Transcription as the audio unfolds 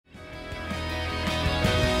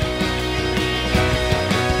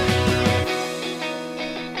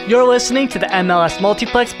You're listening to the MLS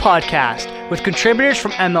Multiplex Podcast with contributors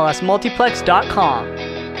from MLSMultiplex.com.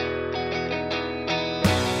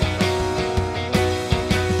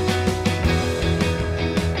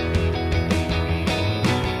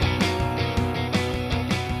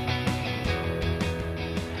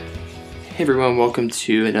 Hey everyone, welcome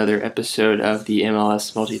to another episode of the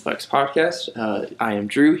MLS Multiplex Podcast. I am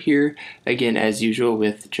Drew here, again as usual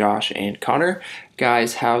with Josh and Connor.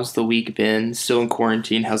 Guys, how's the week been? Still in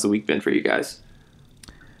quarantine, how's the week been for you guys?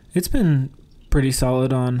 It's been pretty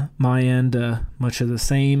solid on my end, much of the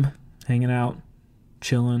same, hanging out,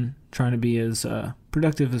 chilling, trying to be as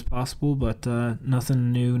productive as possible, but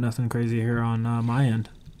nothing new, nothing crazy here on my end.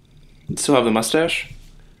 Still have the mustache?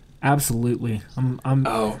 Absolutely.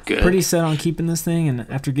 I'm good. Pretty set on keeping this thing, and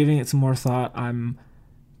after giving it some more thought, I'm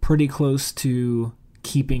pretty close to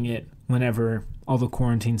keeping it whenever all the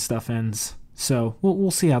quarantine stuff ends. So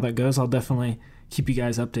we'll see how that goes. I'll definitely keep you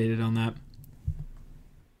guys updated on that.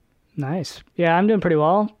 Nice. Yeah, I'm doing pretty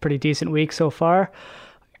well. Pretty decent week so far.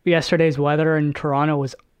 Yesterday's weather in Toronto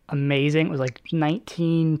was amazing. It was like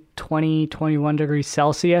 19, 20, 21 degrees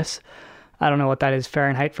Celsius. I don't know what that is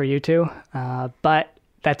Fahrenheit for you two, but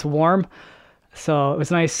that's warm. So it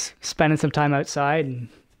was nice spending some time outside and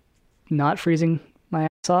not freezing my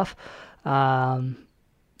ass off.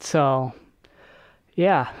 So,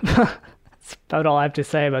 yeah, that's about all I have to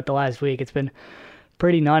say about the last week. It's been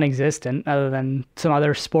pretty non-existent other than some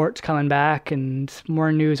other sports coming back and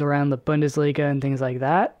more news around the Bundesliga and things like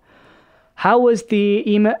that. How was the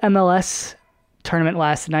eMLS tournament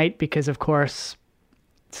last night? Because, of course,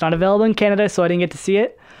 it's not available in Canada, so I didn't get to see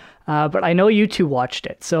it. But I know you two watched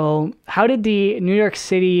it. So how did the New York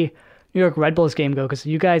Red Bulls game go? Because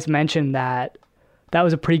you guys mentioned that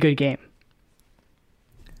was a pretty good game.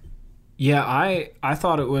 Yeah, I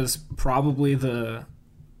thought it was probably the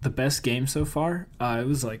best game so far. It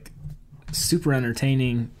was like super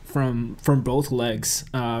entertaining from both legs.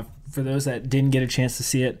 For those that didn't get a chance to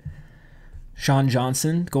see it, Sean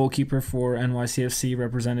Johnson, goalkeeper for NYCFC,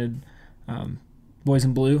 represented Boys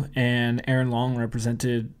in Blue, and Aaron Long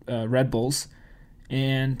represented Red Bulls.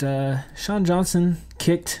 And Sean Johnson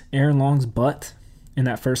kicked Aaron Long's butt in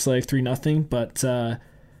that first leg, 3-0. But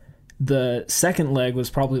the second leg was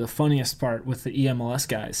probably the funniest part with the eMLS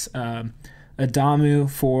guys. Adamu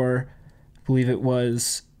for, I believe it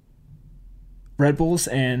was Red Bulls,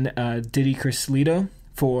 and Didi Crislito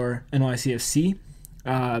for NYCFC.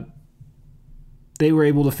 They were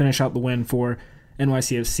able to finish out the win for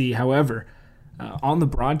NYCFC. However, on the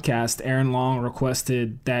broadcast, Aaron Long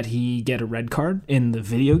requested that he get a red card in the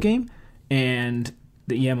video game, and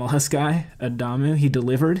the eMLS guy, Adamu, he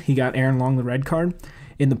delivered. He got Aaron Long the red card.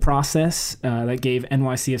 In the process, that gave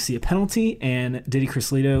NYCFC a penalty, and Didi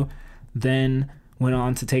Crislito then went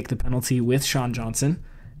on to take the penalty with Sean Johnson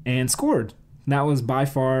and scored. That was by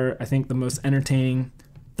far, I think, the most entertaining,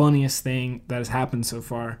 funniest thing that has happened so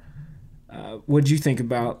far. What did you think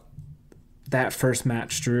about that first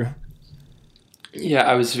match, Drew? Yeah,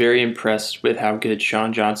 I was very impressed with how good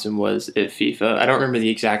Sean Johnson was at FIFA. I don't remember the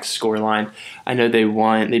exact scoreline. I know they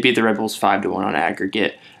won. They beat the Red Bulls 5-1 on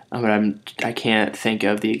aggregate, but I can't think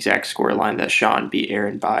of the exact scoreline that Sean beat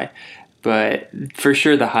Aaron by. But for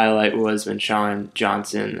sure, the highlight was when Sean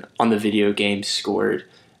Johnson on the video game scored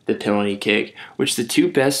the penalty kick, which the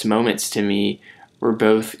two best moments to me were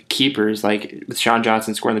both keepers, like with Sean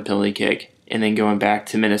Johnson scoring the penalty kick and then going back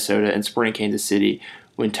to Minnesota and Sporting Kansas City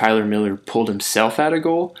when Tyler Miller pulled himself out of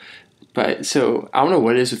goal. But so I don't know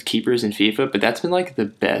what it is with keepers in FIFA, but that's been like the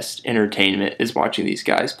best entertainment is watching these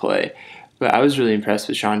guys play. But I was really impressed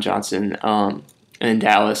with Sean Johnson. And in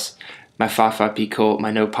Dallas, my Fafa Picolt,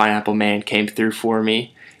 my no pineapple man, came through for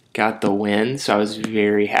me, got the win. So I was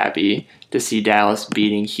very happy to see Dallas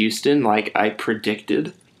beating Houston like I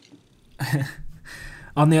predicted.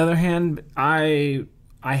 On the other hand, I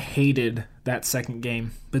hated that second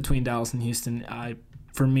game between Dallas and Houston.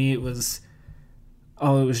 For me, it was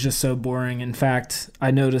just so boring. In fact,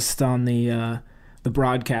 I noticed on the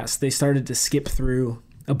broadcast they started to skip through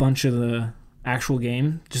a bunch of the actual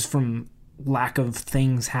game just from lack of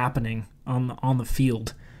things happening on the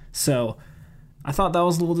field. So I thought that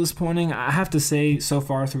was a little disappointing. I have to say, so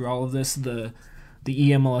far through all of this, the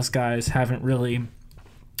eMLS guys haven't really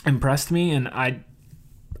impressed me, and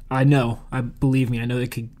believe me, I know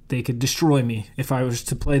they could destroy me if I was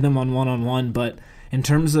to play them on one-on-one, but in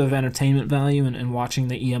terms of entertainment value and watching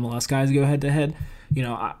the eMLS guys go head-to-head,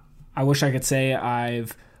 I wish I could say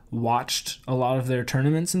I've watched a lot of their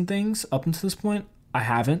tournaments and things up until this point. I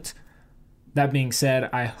haven't. That being said,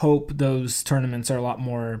 I hope those tournaments are a lot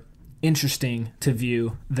more interesting to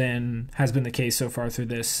view than has been the case so far through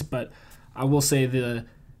this. But I will say the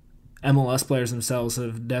MLS players themselves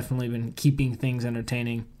have definitely been keeping things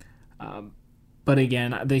entertaining. But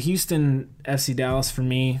again, the Houston FC Dallas for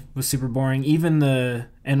me was super boring. Even the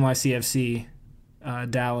NYCFC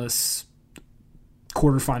Dallas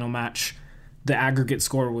quarterfinal match, the aggregate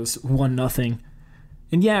score was 1-0.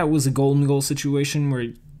 And yeah, it was a golden goal situation where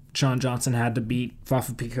Sean Johnson had to beat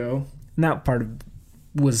Fafa Picault. And that part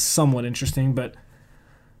was somewhat interesting, but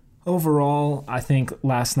overall, I think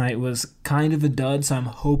last night was kind of a dud, so I'm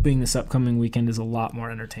hoping this upcoming weekend is a lot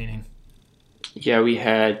more entertaining. Yeah, we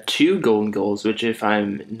had 2 golden goals, which if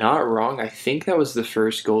I'm not wrong, I think that was the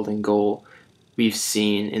first golden goal we've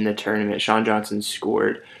seen in the tournament. Sean Johnson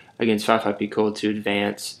scored against Fafa Picault to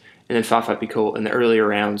advance, and then Fafa Picault in the earlier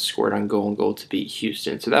rounds scored on goal and goal to beat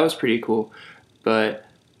Houston. So that was pretty cool. But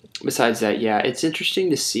besides that, yeah, it's interesting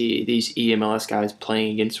to see these eMLS guys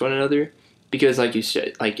playing against one another. Because like you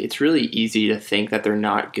said, like it's really easy to think that they're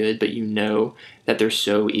not good, but you know that they're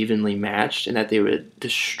so evenly matched and that they would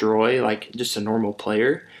destroy like just a normal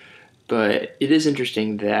player. But it is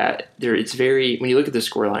interesting that it's very, when you look at the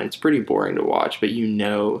scoreline, it's pretty boring to watch, but you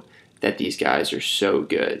know that these guys are so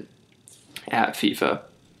good at FIFA.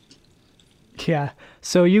 Yeah.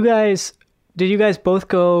 So did you guys both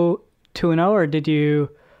go 2-0 or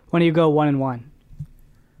one of you go 1-1?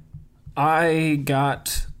 I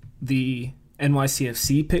got the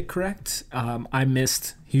NYCFC pick correct. I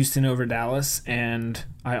missed Houston over Dallas, and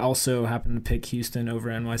I also happened to pick Houston over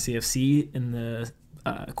NYCFC in the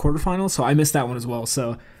quarterfinal, so I missed that one as well.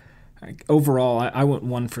 So overall, I went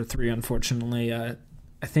 1 for 3, unfortunately. I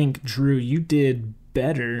think, Drew, you did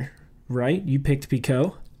better, right? You picked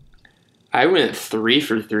Picault? I went 3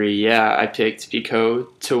 for 3, yeah. I picked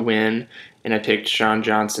Picault to win, and I picked Sean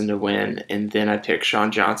Johnson to win, and then I picked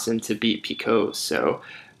Sean Johnson to beat Picault, so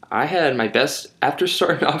I had my best, after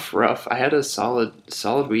starting off rough, I had a solid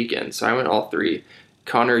weekend, so I went all 3.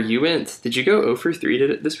 Connor, did you go 0 for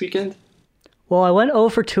 3 this weekend? Well, I went 0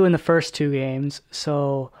 for 2 in the first 2 games,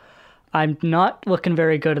 so I'm not looking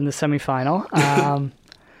very good in the semifinal.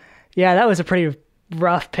 Yeah, that was a pretty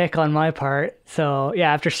rough pick on my part. So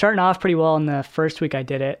yeah, after starting off pretty well in the first week I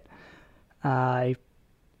did it,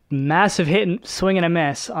 massive hit and swing and a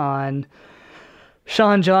miss on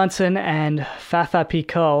Sean Johnson and Fafa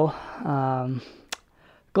Picault.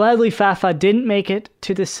 Gladly, Fafa didn't make it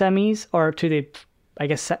to the semis, or to the, I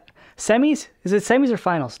guess, semis? Is it semis or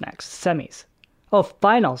finals next? Semis. Oh,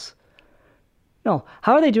 finals. No,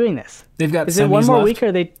 how are they doing this? They've got Is it one more left. week,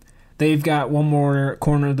 or they? They've got one more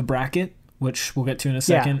corner of the bracket, which we'll get to in a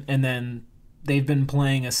second, and then they've been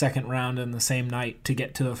playing a second round in the same night to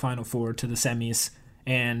get to the Final Four, to the semis,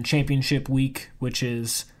 and championship week, which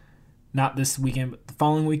is not this weekend, but the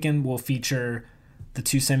following weekend, will feature the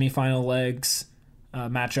 2 semifinal legs,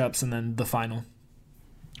 matchups, and then the final.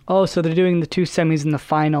 Oh, so they're doing the 2 semis in the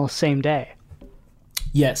final same day.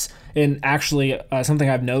 Yes, and actually something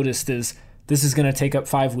I've noticed is this is going to take up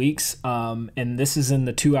 5 weeks, and this is in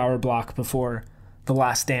the 2-hour block before The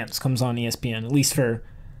Last Dance comes on ESPN, at least for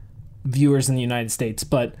viewers in the United States.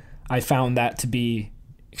 But I found that to be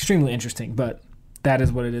extremely interesting, but that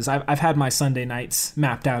is what it is. I've had my Sunday nights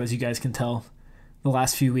mapped out, as you guys can tell, the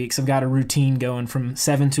last few weeks. I've got a routine going from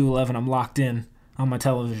 7 to 11. I'm locked in on my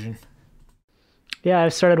television. Yeah,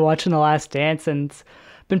 I've started watching The Last Dance, and it's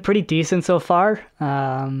been pretty decent so far.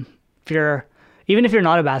 Even if you're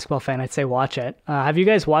not a basketball fan, I'd say watch it. Have you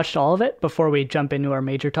guys watched all of it before we jump into our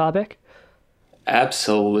major topic?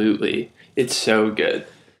 Absolutely. It's so good.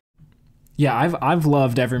 Yeah, I've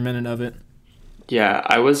loved every minute of it. Yeah,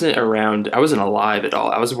 I wasn't alive at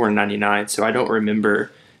all. I was born in 99, so I don't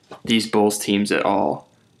remember these Bulls teams at all.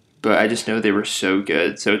 But I just know they were so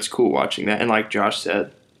good, so it's cool watching that. And like Josh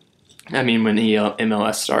said, I mean, when the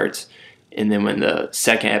MLS starts, and then when the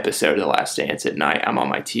second episode of The Last Dance at night, I'm on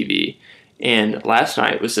my TV. And last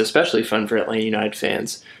night was especially fun for Atlanta United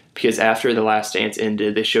fans because after The Last Dance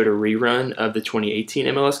ended, they showed a rerun of the 2018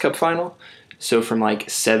 MLS Cup Final. So from like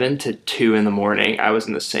 7 to 2 in the morning, I was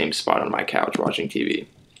in the same spot on my couch watching TV.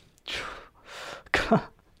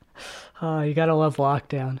 Oh, you gotta love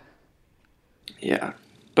lockdown. Yeah,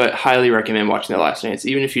 but highly recommend watching The Last Dance,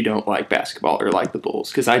 even if you don't like basketball or like the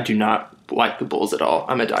Bulls, because I do not like the Bulls at all.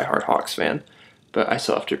 I'm a diehard Hawks fan, but I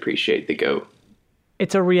still have to appreciate the GOAT.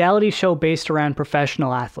 It's a reality show based around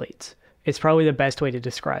professional athletes. It's probably the best way to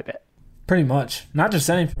describe it. Pretty much. Not just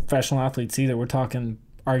any professional athletes either. We're talking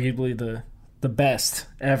arguably the best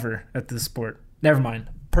ever at this sport. Never mind.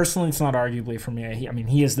 Personally, it's not arguably for me. I mean,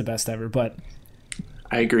 he is the best ever, but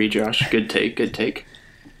I agree, Josh. Good take.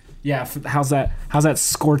 Yeah, how's that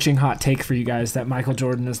scorching hot take for you guys that Michael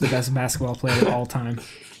Jordan is the best basketball player of all time?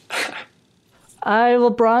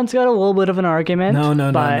 LeBron's got a little bit of an argument. No,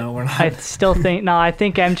 I we're not. still think I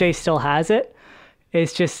think MJ still has it.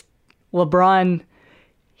 It's just LeBron,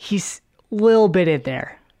 he's a little bit in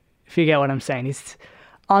there, if you get what I'm saying. He's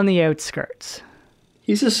on the outskirts.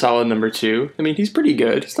 He's a solid number 2. I mean, he's pretty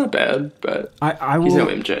good. He's not bad, but he's no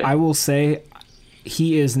MJ. I will say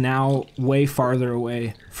he is now way farther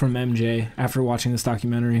away from MJ after watching this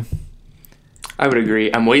documentary. I would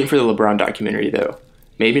agree. I'm waiting for the LeBron documentary, though.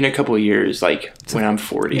 Maybe in a couple of years, like when I'm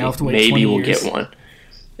 40, maybe we'll get one.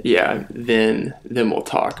 Yeah, then we'll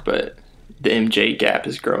talk, but the MJ gap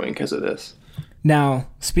is growing because of this. Now,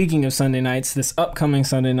 speaking of Sunday nights, this upcoming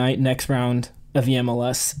Sunday night, next round of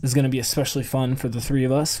eMLS is going to be especially fun for the three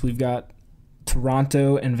of us. We've got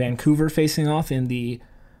Toronto and Vancouver facing off in the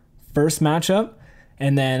first matchup,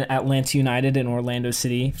 and then Atlanta United and Orlando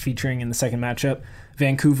City featuring in the second matchup.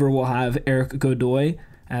 Vancouver will have Eric Godoy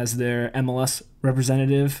as their MLS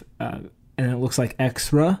representative, and it looks like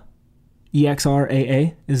EXRA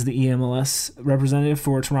is the eMLS representative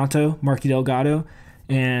for Toronto, Marky Delgado,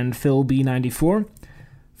 and Phil B94.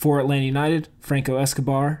 For Atlanta United, Franco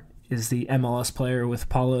Escobar is the MLS player with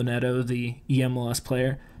Paulo Neto, the eMLS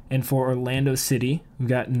player. And for Orlando City, we've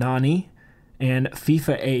got Nani and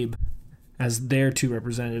FIFA Abe as their two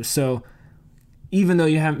representatives. So even though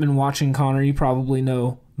you haven't been watching, Connor, you probably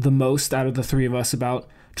know the most out of the three of us about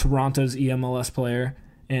Toronto's eMLS player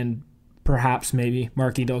and perhaps maybe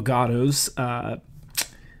Marky Delgado's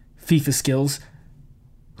FIFA skills.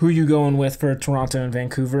 Who are you going with for Toronto and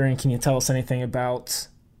Vancouver, and can you tell us anything about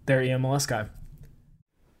their eMLS guy?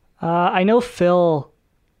 I know Phil.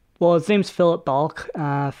 Well, his name's Philip Balk.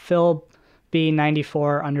 Phil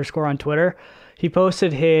B94_ on Twitter. He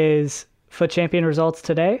posted his FUT champion results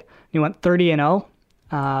today. He went 30-0.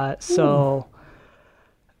 So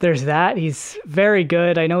there's that. He's very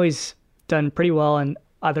good. I know he's done pretty well in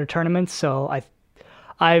other tournaments, so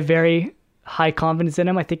I have very high confidence in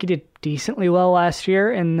him. I think he did decently well last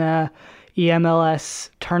year in the eMLS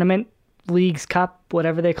tournament, Leagues Cup,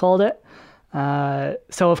 whatever they called it.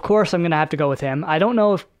 So of course I'm going to have to go with him. I don't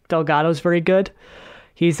know if Delgado's very good.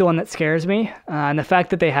 He's the one that scares me. And the fact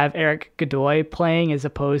that they have Eric Godoy playing as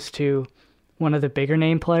opposed to one of the bigger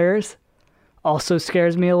name players also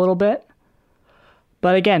scares me a little bit.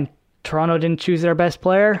 But again, Toronto didn't choose their best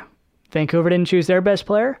player. Vancouver didn't choose their best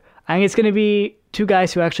player. I think it's going to be two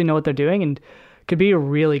guys who actually know what they're doing and could be a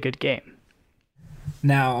really good game.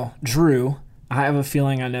 Now, Drew, I have a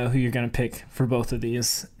feeling I know who you're going to pick for both of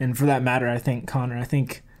these. And for that matter, I think, Connor,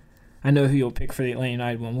 I know who you'll pick for the Atlanta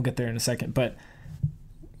United one. We'll get there in a second. But,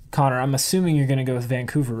 Connor, I'm assuming you're going to go with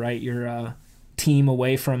Vancouver, right? Your team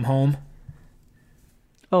away from home.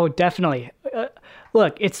 Oh, definitely.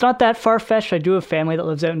 Look, it's not that far-fetched. I do have family that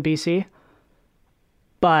lives out in BC.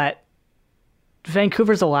 But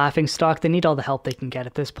Vancouver's a laughingstock. They need all the help they can get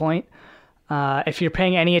at this point. If you're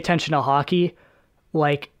paying any attention to hockey,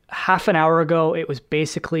 like half an hour ago, it was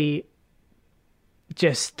basically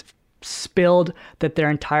just spilled that their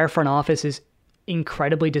entire front office is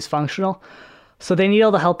incredibly dysfunctional. So they need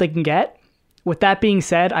all the help they can get. With that being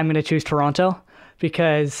said, I'm going to choose Toronto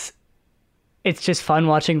because it's just fun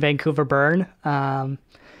watching Vancouver burn.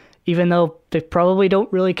 Even though they probably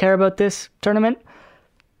don't really care about this tournament.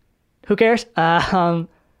 Who cares? So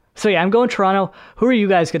yeah, I'm going Toronto. Who are you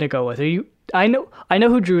guys going to go with? I know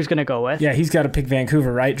who Drew's going to go with. Yeah, he's got to pick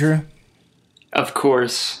Vancouver, right, Drew? Of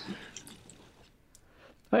course.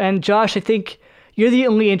 And Josh, I think you're the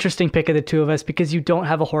only interesting pick of the two of us because you don't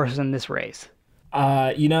have a horse in this race.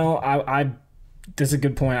 I that's a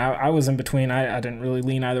good point. I was in between. I didn't really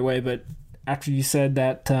lean either way, but after you said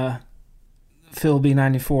that Phil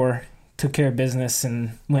B94 took care of business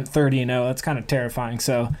and went 30-0, that's kind of terrifying.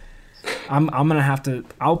 So I'm gonna have to.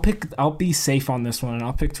 I'll be safe on this one, and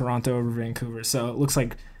I'll pick Toronto over Vancouver. So it looks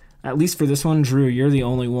like, at least for this one, Drew, you're the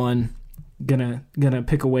only one gonna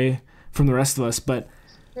pick away from the rest of us. But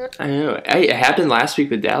I know it happened last week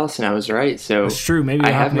with Dallas, and I was right. So it's true. Maybe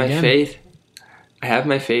I have my again. faith. I have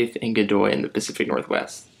my faith in Godoy in the Pacific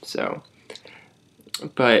Northwest. So,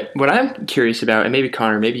 but what I'm curious about, and maybe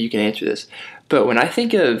Connor, maybe you can answer this. But when I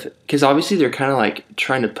think of, because obviously they're kind of like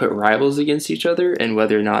trying to put rivals against each other, and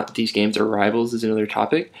whether or not these games are rivals is another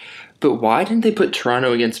topic. But why didn't they put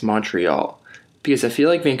Toronto against Montreal? Because I feel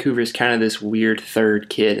like Vancouver is kind of this weird third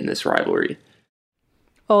kid in this rivalry.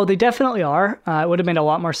 Oh, they definitely are. It would have made a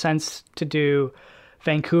lot more sense to do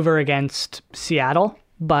Vancouver against Seattle,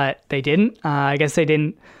 but they didn't. I guess they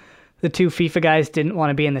didn't. The two FIFA guys didn't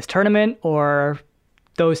want to be in this tournament, or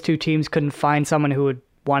those two teams couldn't find someone who would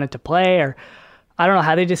want it to play, or I don't know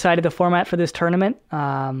how they decided the format for this tournament.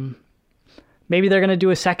 Maybe they're going to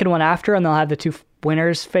do a second one after, and they'll have the two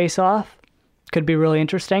winners face off. could be really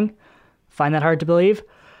interesting. Find that hard to believe.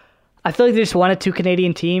 I feel like there's one of two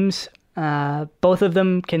Canadian teams. Both of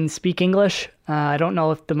them can speak English. I don't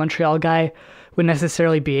know if the Montreal guy would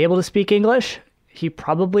necessarily be able to speak English. He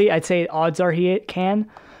probably, I'd say odds are he can,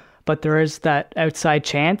 but there is that outside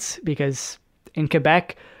chance because in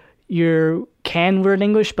Quebec, you can learn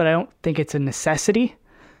English, but I don't think it's a necessity.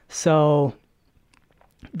 So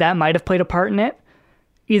that might have played a part in it.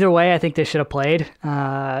 Either way, I think they should have played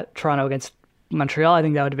Toronto against Montreal. I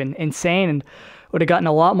think that would have been insane and would have gotten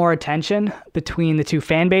a lot more attention between the two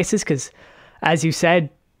fan bases because, as you said,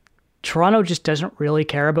 Toronto just doesn't really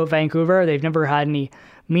care about Vancouver. They've never had any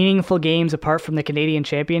meaningful games apart from the Canadian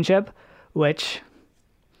Championship, which,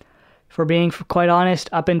 if we're being quite honest,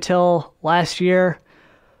 up until last year,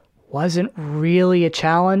 wasn't really a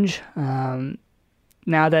challenge.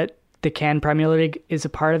 Now that the Can Premier League is a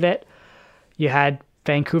part of it, you had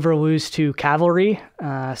Vancouver lose to Cavalry,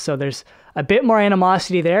 so there's a bit more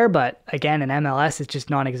animosity there, but again, in MLS, it's just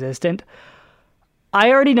non-existent. I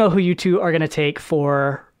already know who you two are going to take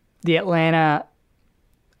for the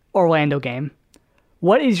Atlanta-Orlando game.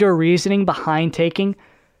 What is your reasoning behind taking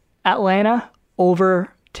Atlanta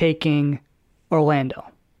over taking Orlando?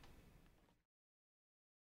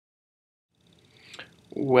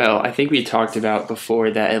 Well, I think we talked about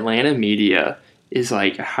before that Atlanta media is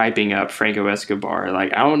like hyping up Franco Escobar.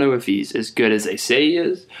 Like, I don't know if he's as good as they say he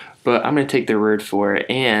is, but I'm going to take their word for it.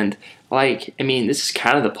 And like, I mean, this is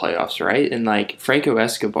kind of the playoffs, right? And like Franco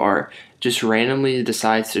Escobar just randomly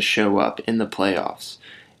decides to show up in the playoffs.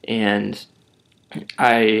 And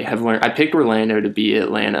I have learned, I picked Orlando to beat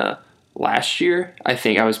Atlanta last year. I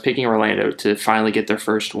think I was picking Orlando to finally get their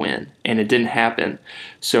first win, and it didn't happen.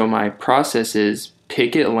 So my process is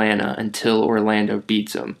pick Atlanta until Orlando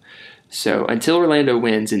beats them. So until Orlando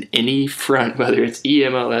wins in any front, whether it's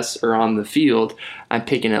eMLS or on the field, I'm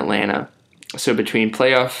picking Atlanta. So between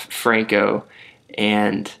playoff Franco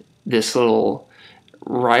and this little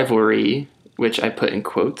rivalry, which I put in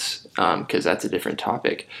quotes because that's a different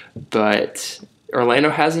topic, but Orlando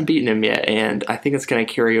hasn't beaten him yet, and I think it's going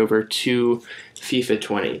to carry over to FIFA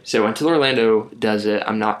 20. So until Orlando does it,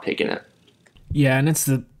 I'm not picking it. Yeah, and it's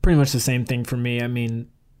pretty much the same thing for me. I mean,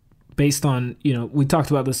 based on, we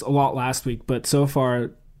talked about this a lot last week, but so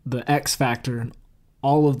far the X factor in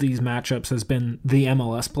all of these matchups has been the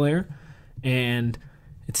MLS player, and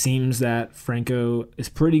it seems that Franco is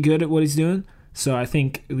pretty good at what he's doing. So I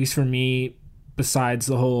think, at least for me, besides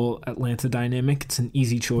the whole Atlanta dynamic, it's an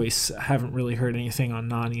easy choice. I haven't really heard anything on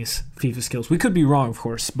Nani's FIFA skills. We could be wrong, of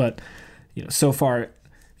course, but so far it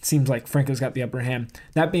seems like Franco's got the upper hand.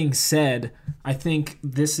 That being said, I think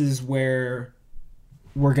this is where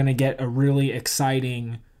we're going to get a really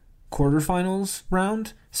exciting quarterfinals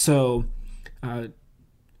round. So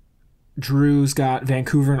Drew's got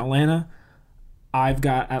Vancouver and Atlanta. I've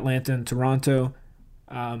got Atlanta and Toronto.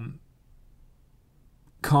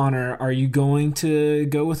 Connor, are you going to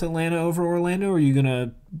go with Atlanta over Orlando, or are you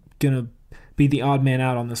gonna be the odd man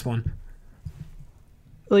out on this one?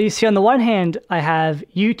 Well, you see, on the one hand, I have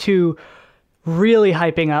you two really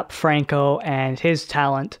hyping up Franco and his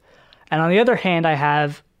talent. And on the other hand, I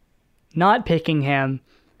have not picking him,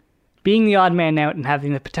 being the odd man out and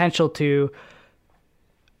having the potential to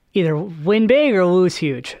either win big or lose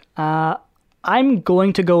huge. I'm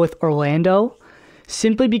going to go with Orlando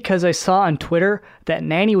simply because I saw on Twitter that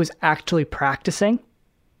Nani was actually practicing,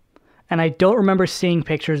 and I don't remember seeing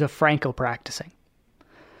pictures of Franco practicing.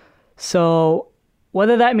 So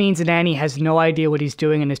whether that means Nani has no idea what he's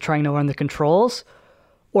doing and is trying to learn the controls,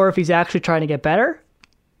 or if he's actually trying to get better,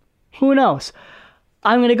 who knows?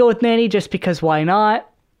 I'm going to go with Nani just because why not?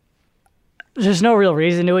 There's no real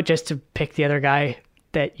reason to it, just to pick the other guy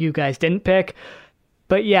that you guys didn't pick.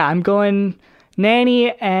 But yeah, I'm going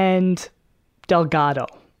Nani and Delgado.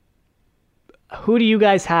 Who do you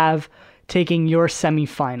guys have taking your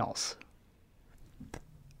semifinals?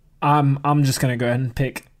 I'm just going to go ahead and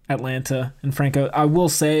pick Atlanta and Franco. I will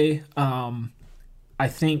say, I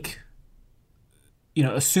think,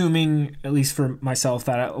 assuming, at least for myself,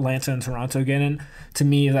 that Atlanta and Toronto get in, to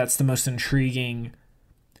me, that's the most intriguing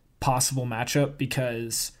possible matchup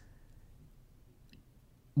because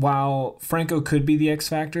while Franco could be the X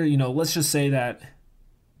factor, let's just say that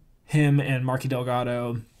him and Marky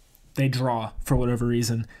Delgado, they draw for whatever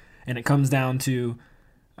reason, and it comes down to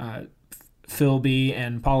Phil B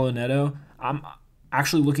and Paulo Neto. I'm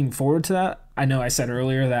actually looking forward to that. I know I said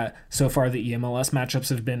earlier that so far the eMLS matchups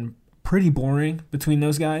have been pretty boring between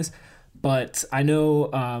those guys, but I know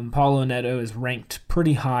Paulo Neto is ranked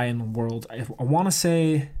pretty high in the world. I want to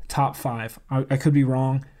say top 5. I could be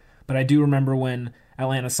wrong, but I do remember when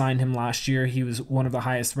Atlanta signed him last year. He was one of the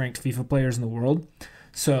highest ranked FIFA players in the world.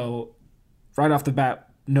 So right off the bat,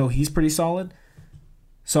 no, he's pretty solid.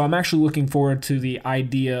 So I'm actually looking forward to the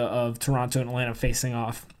idea of Toronto and Atlanta facing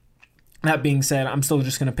off. That being said, I'm still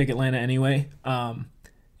just going to pick Atlanta anyway. And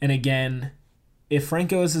again, if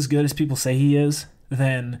Franco is as good as people say he is,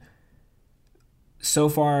 then so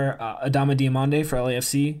far Adama Diomande for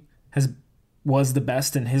LAFC was the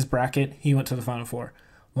best in his bracket. He went to the Final Four.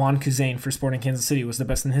 Juan Kuzain for Sporting Kansas City was the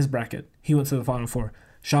best in his bracket. He went to the Final Four.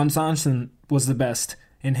 Sean Johnson was the best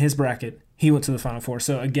in his bracket. He went to the Final Four.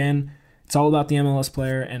 So again, it's all about the MLS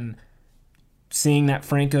player, and seeing that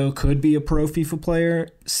Franco could be a pro FIFA player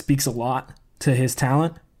speaks a lot to his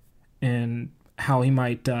talent and how he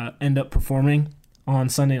might end up performing on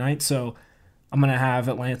Sunday night. So I'm going to have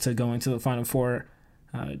Atlanta going to the Final Four.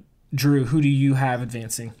 Drew, who do you have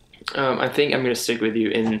advancing? I think I'm going to stick with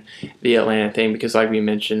you in the Atlanta thing because, like we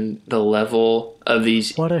mentioned, the level of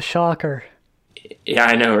these. What a shocker! Yeah,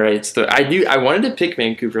 I know, right? I wanted to pick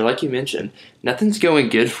Vancouver, like you mentioned. Nothing's going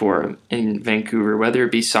good for them in Vancouver, whether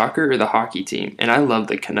it be soccer or the hockey team. And I love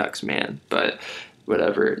the Canucks, man, but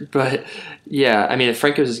whatever. But yeah, I mean, if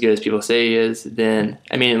Franco's as good as people say he is, then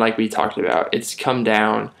I mean, like we talked about, it's come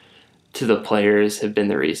down to the players have been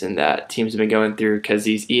the reason that teams have been going through because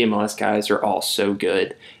these eMLS guys are all so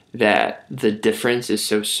good that the difference is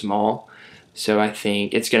so small. So I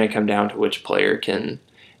think it's going to come down to which player can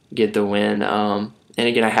get the win. And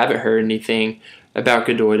again, I haven't heard anything about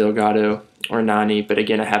Godoy Delgado or Nani, but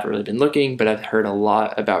again, I haven't really been looking, but I've heard a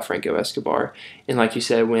lot about Franco Escobar. And like you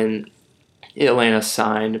said, when Atlanta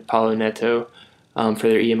signed Paulo Neto for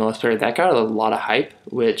their eMLS player, that got a lot of hype,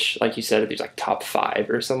 which, like you said, there's like top 5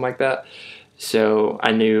 or something like that. So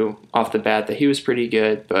I knew off the bat that he was pretty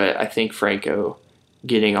good, but I think Franco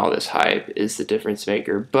getting all this hype is the difference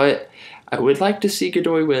maker. But I would like to see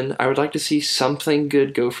Godoy win. I would like to see something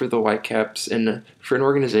good go for the Whitecaps and for an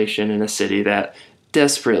organization in a city that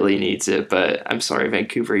desperately needs it. But I'm sorry,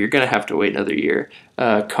 Vancouver, you're going to have to wait another year.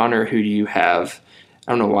 Connor, who do you have?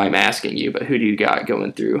 I don't know why I'm asking you, but who do you got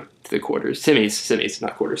going through to the quarters? Semis,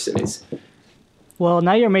 not quarters, semis. Well,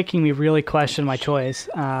 now you're making me really question my choice,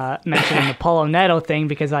 mentioning the Paulo Neto thing,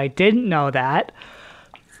 because I didn't know that.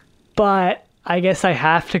 But I guess I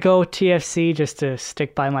have to go TFC just to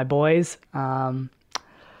stick by my boys. I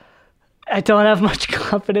don't have much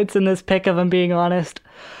confidence in this pick, if I'm being honest.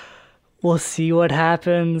 We'll see what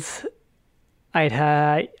happens.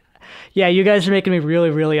 Yeah, you guys are making me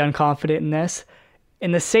really, really unconfident in this.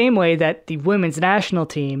 In the same way that the women's national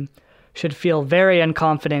team should feel very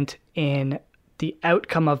unconfident in the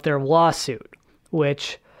outcome of their lawsuit,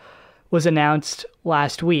 which was announced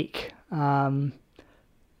last week.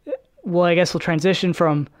 Well, I guess we'll transition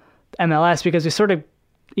from MLS because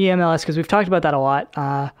eMLS, because we've talked about that a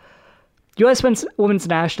lot. U.S. women's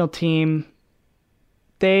national team,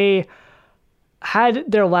 they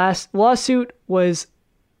had their last lawsuit was,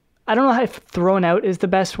 I don't know if thrown out is the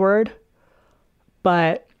best word,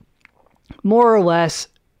 but more or less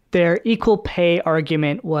their equal pay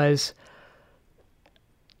argument was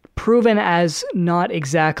proven as not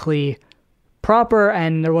exactly proper,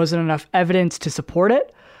 and there wasn't enough evidence to support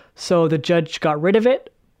it. So the judge got rid of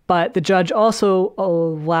it, but the judge also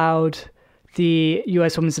allowed the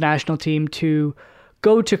U.S. women's national team to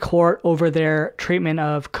go to court over their treatment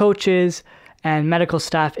of coaches and medical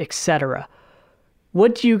staff, etc.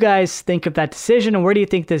 What do you guys think of that decision, and where do you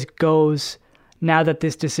think this goes now that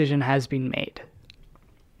this decision has been made?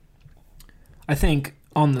 I think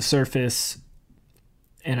on the surface,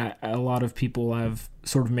 and a lot of people have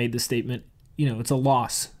sort of made the statement, it's a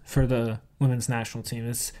loss for the women's national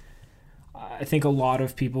team. I think a lot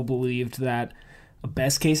of people believed that a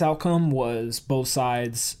best case outcome was both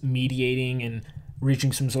sides mediating and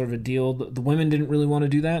reaching some sort of a deal. The women didn't really want to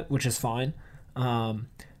do that, which is fine.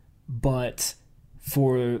 But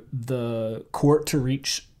for the court to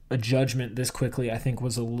reach a judgment this quickly, I think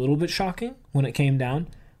was a little bit shocking when it came down.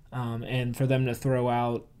 And for them to throw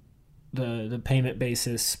out the payment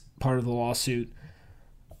basis part of the lawsuit,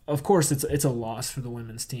 of course, it's a loss for the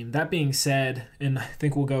women's team. That being said, and I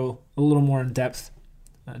think we'll go a little more in depth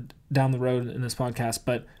down the road in this podcast,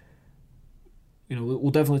 but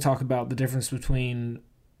we'll definitely talk about the difference between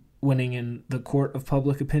winning in the court of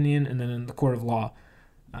public opinion and then in the court of law.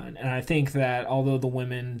 And I think that although the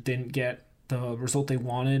women didn't get the result they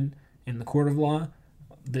wanted in the court of law,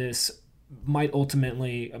 this might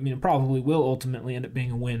ultimately, probably will ultimately end up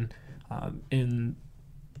being a win in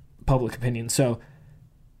public opinion. So,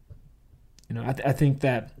 I think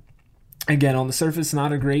that, again, on the surface,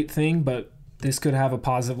 not a great thing, but this could have a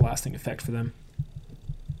positive, lasting effect for them.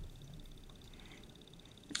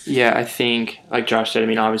 Yeah, I think, like Josh said, I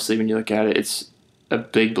mean, obviously when you look at it, it's a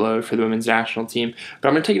big blow for the women's national team. But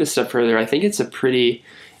I'm going to take it a step further. I think it's a pretty,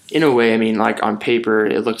 in a way, I mean, like on paper,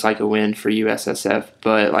 it looks like a win for USSF.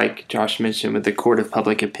 But like Josh mentioned, with the court of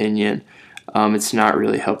public opinion, it's not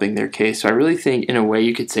really helping their case. So I really think, in a way,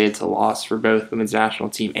 you could say it's a loss for both women's national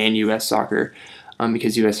team and U.S. soccer,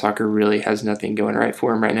 because U.S. soccer really has nothing going right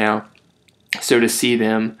for them right now. So to see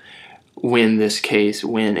them win this case,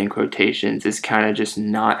 win in quotations, is kind of just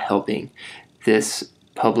not helping this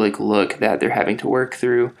public look that they're having to work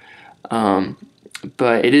through.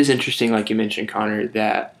 But it is interesting, like you mentioned, Connor,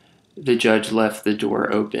 that the judge left the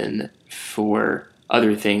door open for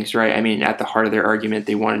other things, right? I mean, at the heart of their argument,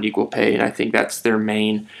 they wanted equal pay, and I think that's their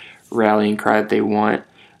main rallying cry that they want.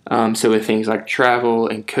 So with things like travel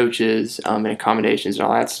and coaches and accommodations and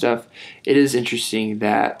all that stuff, it is interesting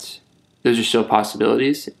that those are still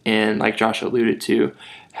possibilities. And like Josh alluded to,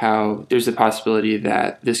 how there's a possibility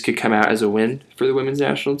that this could come out as a win for the women's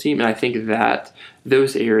national team. And I think that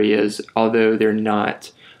those areas, although they're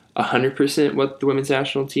not 100% what the women's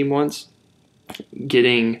national team wants,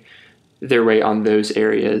 getting their way on those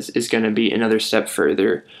areas is going to be another step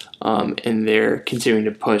further in their continuing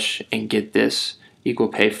to push and get this equal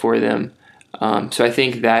pay for them. So I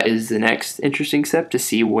think that is the next interesting step, to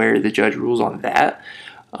see where the judge rules on that.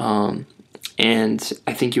 And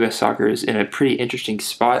I think U.S. soccer is in a pretty interesting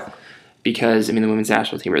spot because, I mean, the women's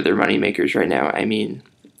national team are their money makers right now. I mean,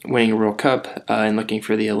 winning a World Cup and looking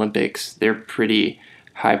for the Olympics, they're pretty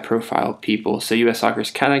high-profile people. So U.S.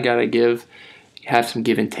 soccer's kind of got to have some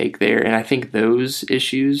give and take there. And I think those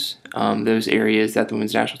issues, those areas that the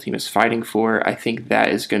women's national team is fighting for, I think that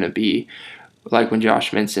is going to be, like when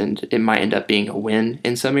Josh mentioned, it might end up being a win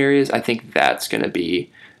in some areas. I think that's going to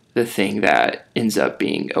be the thing that ends up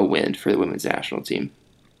being a win for the women's national team.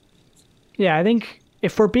 Yeah, I think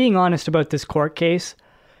if we're being honest about this court case,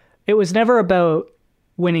 it was never about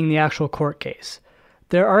winning the actual court case.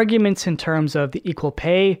 Their arguments in terms of the equal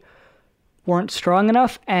pay weren't strong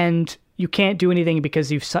enough, and you can't do anything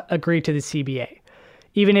because you've agreed to the CBA.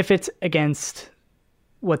 Even if it's against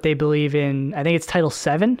what they believe in, I think it's Title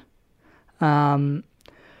VII.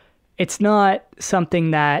 It's not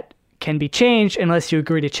something that can be changed unless you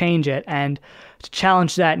agree to change it. And to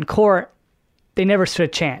challenge that in court, they never stood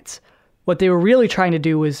a chance. What they were really trying to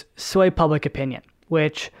do was sway public opinion,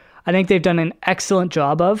 which I think they've done an excellent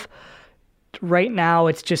job of. Right now,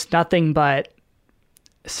 it's just nothing but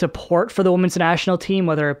support for the women's national team,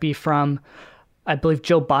 whether it be from, I believe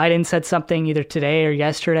Joe Biden said something either today or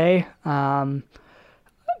yesterday. The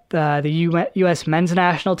U.S. men's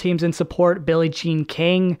national team's in support, Billie Jean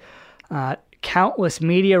King, countless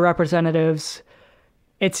media representatives.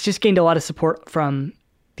 It's just gained a lot of support from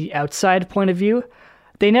the outside point of view.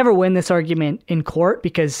 They never win this argument in court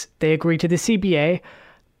because they agree to the CBA.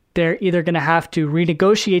 They're either going to have to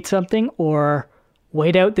renegotiate something or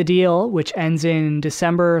wait out the deal, which ends in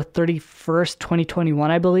December 31st,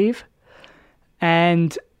 2021, I believe,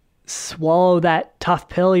 and swallow that tough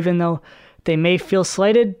pill. Even though they may feel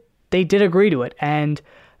slighted, they did agree to it, and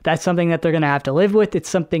that's something that they're going to have to live with. It's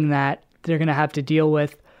something that they're going to have to deal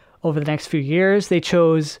with over the next few years. They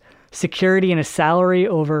chose security and a salary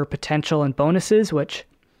over potential and bonuses, which,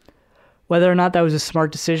 whether or not that was a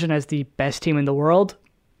smart decision as the best team in the world,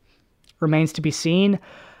 remains to be seen.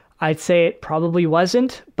 I'd say it probably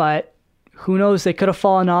wasn't, but who knows? They could have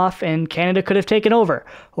fallen off and Canada could have taken over,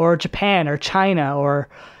 or Japan or China or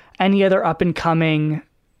any other up-and-coming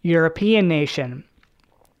European nation.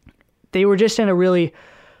 They were just in a really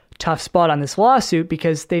tough spot on this lawsuit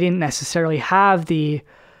because they didn't necessarily have the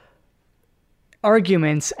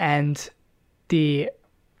arguments and the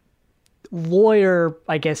lawyer,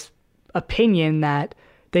 I guess, opinion that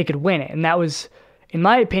they could win it. And that was, in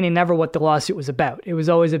my opinion, never what the lawsuit was about. It was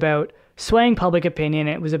always about swaying public opinion.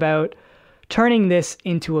 It was about turning this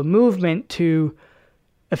into a movement to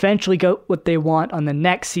eventually get what they want on the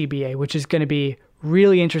next CBA, which is going to be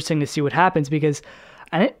really interesting to see what happens, because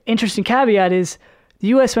an interesting caveat is the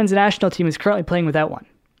U.S. men's national team is currently playing without one.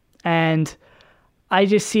 And I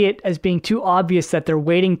just see it as being too obvious that they're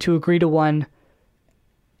waiting to agree to one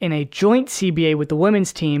in a joint CBA with the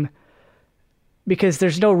women's team, because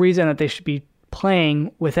there's no reason that they should be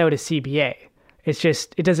playing without a CBA. It's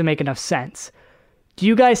just, it doesn't make enough sense. Do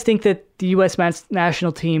you guys think that the U.S. men's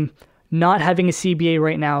national team not having a CBA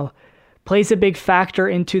right now plays a big factor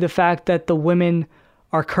into the fact that the women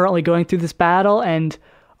are currently going through this battle and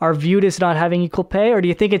are viewed as not having equal pay? Or do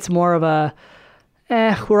you think it's more of a,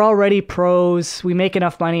 we're already pros, we make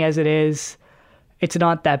enough money as it is, it's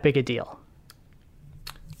not that big a deal?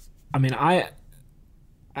 I mean,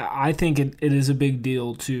 I think it is a big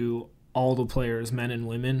deal to all the players, men and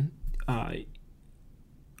women. I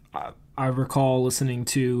recall listening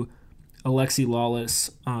to Alexi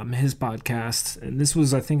Lawless, his podcast, and this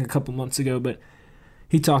was, I think, a couple months ago, but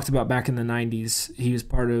he talked about back in the 90s, he was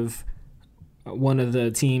part of one of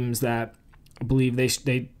the teams that I believe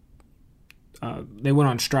they went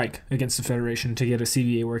on strike against the federation to get a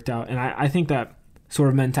CBA worked out, and I think that sort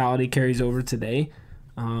of mentality carries over today.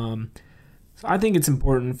 So I think it's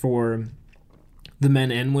important for the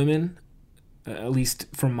men and women, at least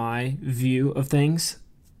from my view of things.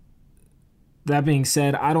 That being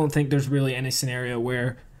said, I don't think there's really any scenario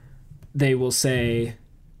where they will say,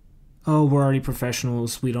 "Oh, we're already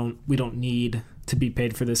professionals. We don't need to be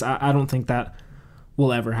paid for this." I don't think that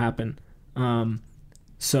will ever happen.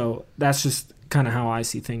 So that's just kind of how I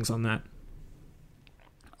see things on that.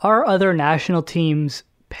 Are other national teams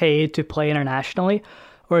paid to play internationally,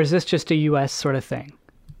 or is this just a U.S. sort of thing?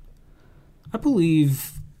 I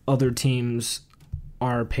believe other teams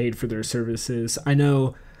are paid for their services. I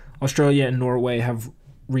know Australia and Norway have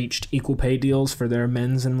reached equal pay deals for their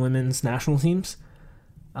men's and women's national teams,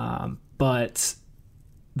 but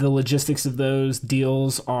the logistics of those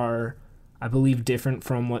deals are, I believe, different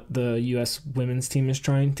from what the U.S. women's team is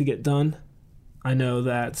trying to get done. I know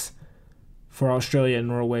that for Australia and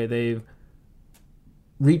Norway, they've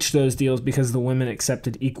reached those deals because the women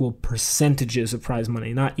accepted equal percentages of prize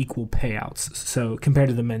money, not equal payouts, so compared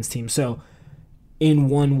to the men's team. So in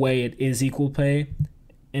one way, it is equal pay,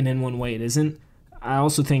 and in one way, it isn't. I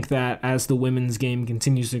also think that as the women's game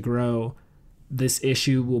continues to grow, this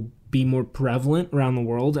issue will be more prevalent around the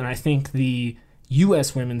world, and I think the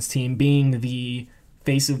U.S. women's team, being the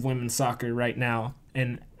face of women's soccer right now,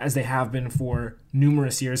 and as they have been for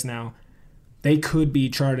numerous years now, they could be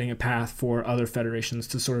charting a path for other federations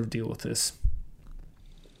to sort of deal with this.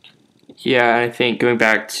 Yeah, I think going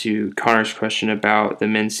back to Connor's question about the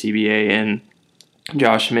men's CBA, and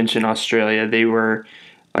Josh mentioned Australia, they were,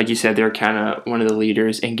 like you said, they were kind of one of the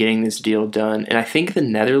leaders in getting this deal done. And I think the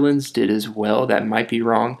Netherlands did as well. That might be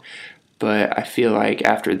wrong, but I feel like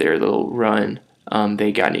after their little run,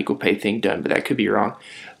 they got an equal pay thing done, but that could be wrong.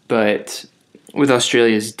 But with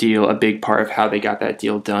Australia's deal, a big part of how they got that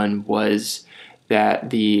deal done was that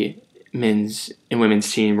the men's and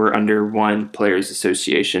women's team were under one players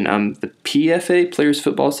association. The PFA, Players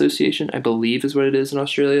Football Association, I believe is what it is in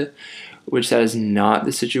Australia, which that is not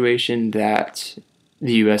the situation that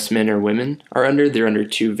the U.S. men or women are under. They're under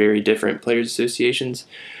two very different players associations.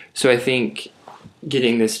 So I think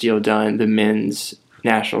getting this deal done, the men's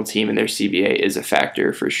national team and their CBA is a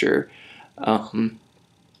factor for sure. And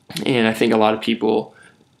I think what a lot of people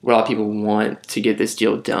want to get this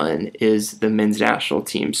deal done is the men's national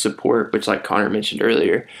team support, which, like Connor mentioned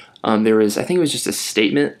earlier, I think it was just a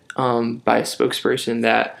statement by a spokesperson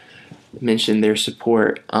that mentioned their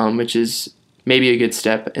support, which is maybe a good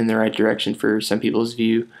step in the right direction for some people's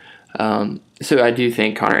view. So I do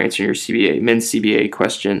think, Connor, answering your men's CBA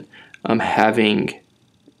question, having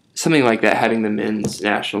something like that, having the men's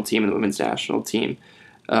national team and the women's national team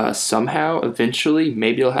somehow, eventually,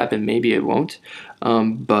 maybe it'll happen, maybe it won't,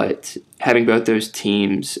 but having both those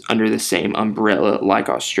teams under the same umbrella like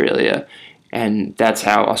Australia, and that's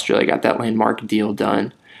how Australia got that landmark deal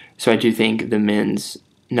done. So I do think the men's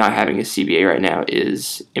not having a CBA right now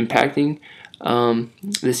is impacting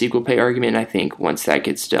this equal pay argument. I think once that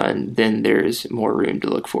gets done, then there's more room to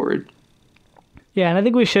look forward. Yeah, and I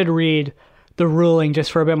think we should read the ruling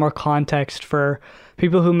just for a bit more context for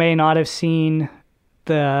people who may not have seen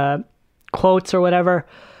the quotes or whatever.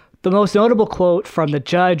 The most notable quote from the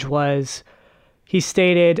judge was, he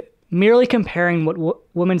stated, merely comparing what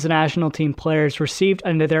women's national team players received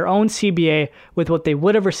under their own CBA with what they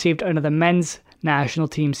would have received under the men's national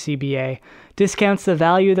team CBA discounts the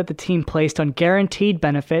value that the team placed on guaranteed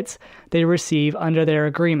benefits they receive under their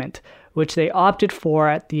agreement, which they opted for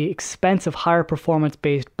at the expense of higher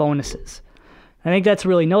performance-based bonuses. I think that's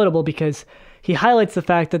really notable because he highlights the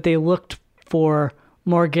fact that they looked for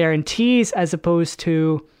more guarantees as opposed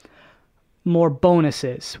to more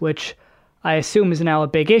bonuses, which I assume is now a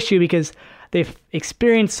big issue because they've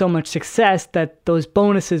experienced so much success that those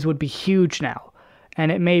bonuses would be huge now.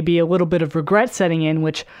 And it may be a little bit of regret setting in,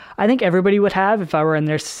 which I think everybody would have. If I were in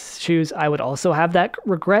their shoes, I would also have that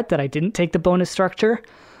regret that I didn't take the bonus structure.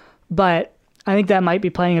 But I think that might be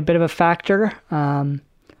playing a bit of a factor.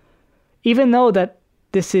 Even though that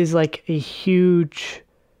this is like a huge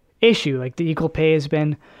issue, like the equal pay has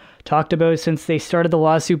been talked about since they started the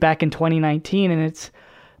lawsuit back in 2019, and it's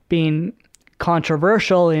been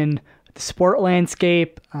controversial in the sport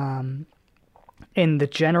landscape, in the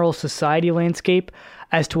general society landscape,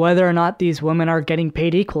 as to whether or not these women are getting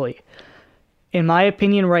paid equally. in my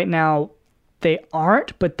opinion, right now, they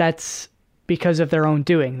aren't, but that's because of their own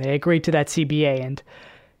doing. They agreed to that CBA, and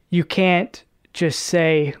you can't just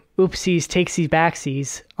say oopsies, takesies,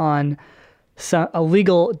 backsies on a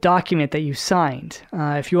legal document that you signed.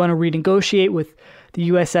 If you want to renegotiate with the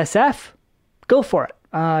USSF, go for it.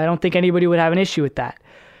 I don't think anybody would have an issue with that.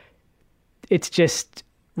 It's just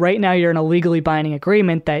right now you're in a legally binding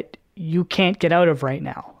agreement that you can't get out of right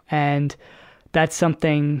now. And that's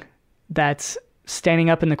something that's standing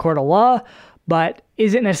up in the court of law, but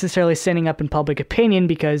isn't necessarily standing up in public opinion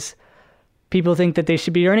because people think that they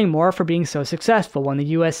should be earning more for being so successful when the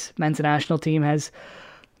U.S. men's national team has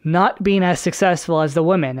not been as successful as the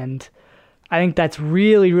women. And I think that's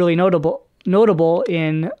really, really notable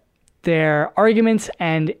in their arguments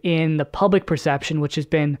and in the public perception, which has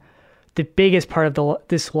been the biggest part of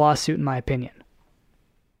this lawsuit, in my opinion.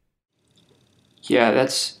 Yeah,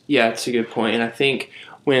 that's a good point. And I think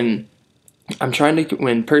when I'm trying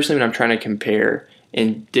to compare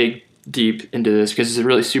and dig deep into this, because it's a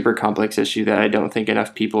really super complex issue that I don't think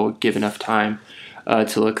enough people give enough time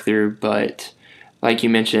to look through. But like you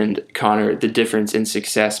mentioned, Connor, the difference in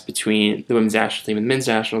success between the women's national team and the men's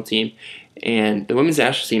national team, and the women's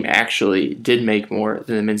national team actually did make more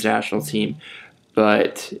than the men's national team.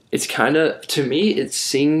 But it's kind of, to me, it's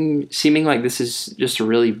seeming like this is just a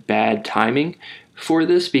really bad timing for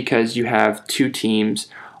this, because you have two teams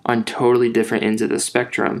on totally different ends of the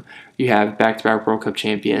spectrum. You have back-to-back World Cup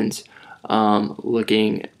champions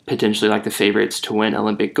looking potentially like the favorites to win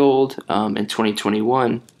Olympic gold in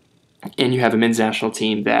 2021, and you have a men's national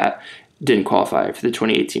team that didn't qualify for the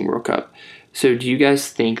 2018 World Cup. So do you guys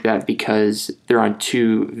think that because they're on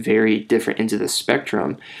two very different ends of the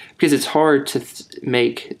spectrum, because it's hard to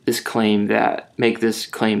make this claim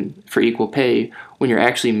for equal pay when you're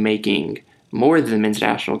actually making more than the men's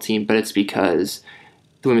national team, but it's because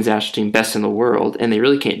the women's national team best in the world and they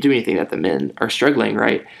really can't do anything that the men are struggling,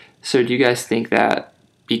 right? So do you guys think that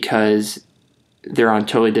because they're on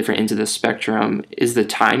totally different ends of the spectrum, is the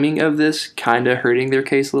timing of this kind of hurting their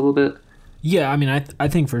case a little bit? Yeah, I mean, I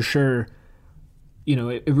think for sure,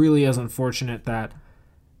 it really is unfortunate that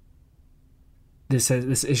this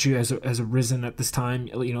issue has arisen at this time.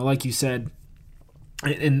 Like you said,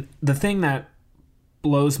 and the thing that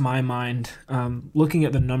blows my mind, looking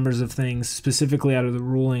at the numbers of things specifically out of the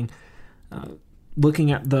ruling, looking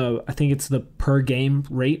at I think it's the per game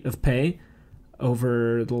rate of pay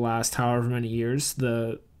over the last however many years.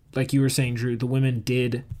 Like you were saying, Drew, the women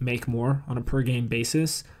did make more on a per game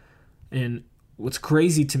basis, and what's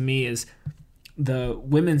crazy to me is the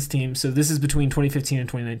women's team, so this is between 2015 and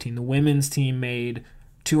 2019, the women's team made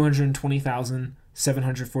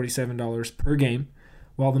 $220,747 per game,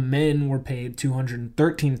 while the men were paid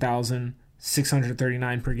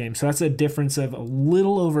 $213,639 per game. So that's a difference of a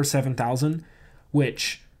little over $7,000,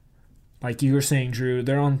 which, like you were saying, Drew,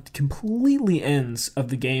 they're on completely ends of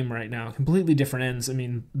the game right now, completely different ends. I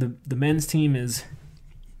mean, the men's team is,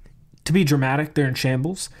 to be dramatic, they're in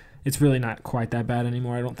shambles. It's really not quite that bad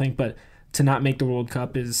anymore, I don't think, but to not make the World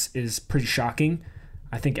Cup is pretty shocking.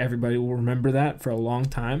 I think everybody will remember that for a long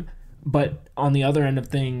time. But on the other end of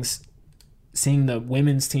things, seeing the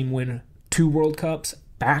women's team win 2 World Cups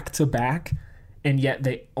back to back, and yet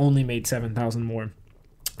they only made $7,000 more.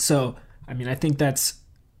 So, I mean, I think that's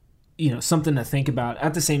something to think about.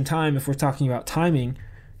 At the same time, if we're talking about timing,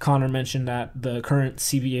 Connor mentioned that the current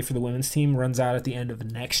CBA for the women's team runs out at the end of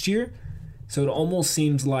next year. So it almost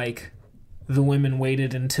seems like the women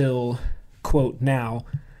waited until, quote, now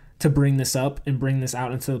to bring this up and bring this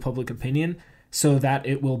out into the public opinion so that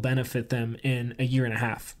it will benefit them in a year and a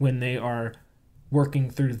half when they are working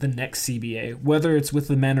through the next CBA, whether it's with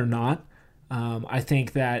the men or not. I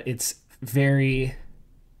think that it's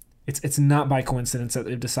not by coincidence that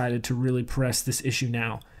they've decided to really press this issue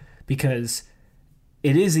now, because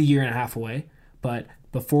it is a year and a half away, but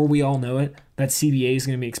before we all know it, that CBA is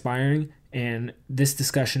going to be expiring, and this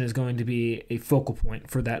discussion is going to be a focal point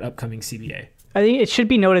for that upcoming CBA. I think it should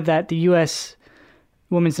be noted that the U.S.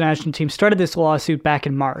 women's national team started this lawsuit back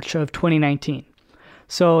in March of 2019.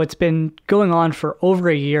 So it's been going on for over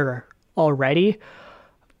a year already.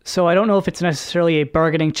 So I don't know if it's necessarily a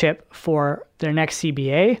bargaining chip for their next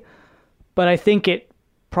CBA, but I think the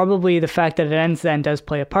fact that it ends then does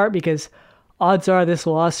play a part, because odds are this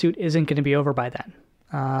lawsuit isn't going to be over by then.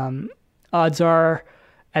 Odds are,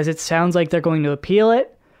 as it sounds like they're going to appeal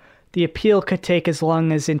it, the appeal could take as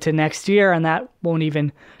long as into next year, and that won't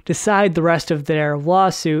even decide the rest of their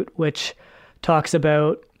lawsuit, which talks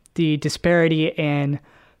about the disparity in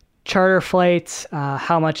charter flights,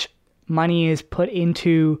 how much money is put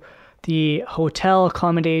into the hotel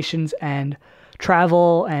accommodations and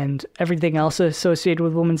travel and everything else associated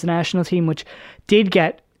with women's national team, which did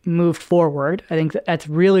get moved forward. I think that's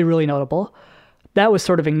really, really notable. That was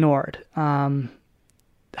sort of ignored.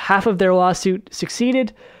 Half of their lawsuit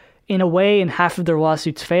succeeded in a way, and half of their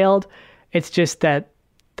lawsuits failed. It's just that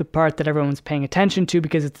the part that everyone's paying attention to,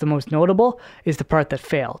 because it's the most notable, is the part that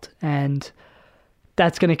failed. And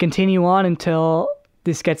that's going to continue on until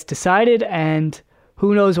this gets decided, and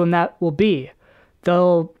who knows when that will be.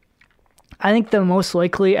 Though I think the most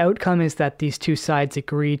likely outcome is that these two sides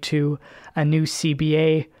agree to a new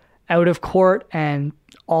CBA out of court, and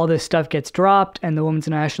all this stuff gets dropped, and the women's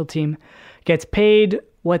national team gets paid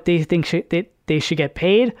what they think they should get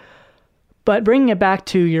paid. But bringing it back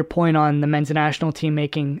to your point on the men's national team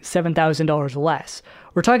making $7,000 less,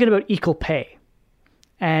 we're talking about equal pay.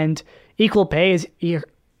 And equal pay is,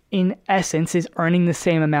 in essence, is earning the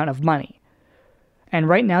same amount of money. And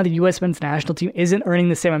right now, the U.S. men's national team isn't earning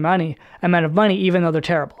the same amount of money, even though they're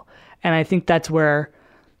terrible. And I think that's where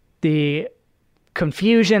the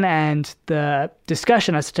confusion and the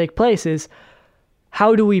discussion has to take place is,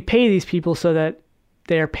 how do we pay these people so that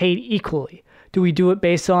they're paid equally? Do we do it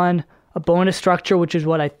based on a bonus structure, which is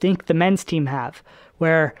what I think the men's team have,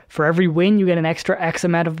 where for every win, you get an extra X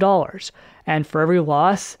amount of dollars. And for every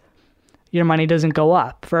loss, your money doesn't go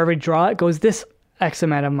up. For every draw, it goes this X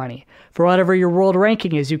amount of money. For whatever your world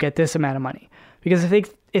ranking is, you get this amount of money. Because I think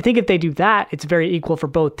if they do that, it's very equal for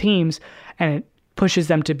both teams, and it pushes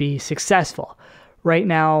them to be successful. Right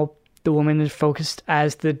now, the women is focused,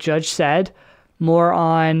 as the judge said, more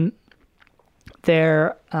on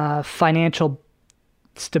their financial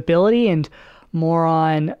stability and more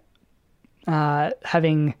on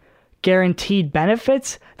having guaranteed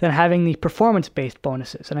benefits than having the performance-based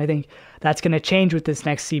bonuses. And I think that's going to change with this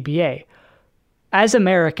next CBA. As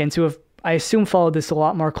Americans who have, I assume, followed this a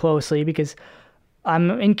lot more closely, because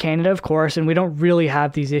I'm in Canada, of course, and we don't really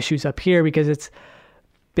have these issues up here because it's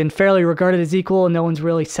been fairly regarded as equal and no one's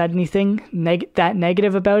really said anything that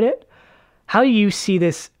negative about it. How do you see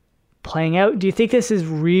this playing out? Do you think this is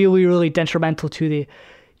really, really detrimental to the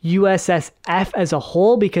USSF as a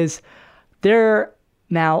whole? Because they're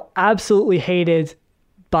now absolutely hated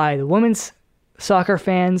by the women's soccer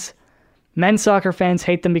fans. Men's soccer fans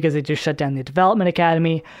hate them because they just shut down the development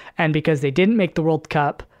academy and because they didn't make the World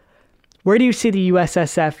Cup. Where do you see the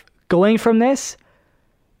USSF going from this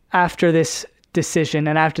after this decision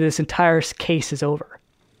and after this entire case is over?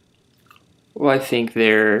 Well, I think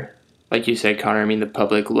they're, like you said, Connor, the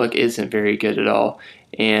public look isn't very good at all.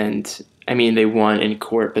 And, they won in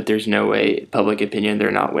court, but there's no way, public opinion,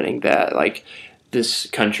 they're not winning that. Like, this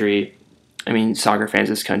country, soccer fans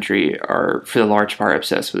in this country are, for the large part,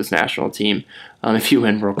 obsessed with this national team. If you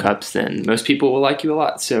win World Cups, then most people will like you a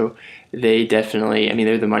lot. So they definitely,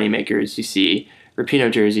 they're the money makers. You see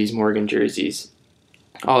Rapinoe jerseys, Morgan jerseys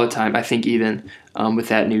all the time. I think even with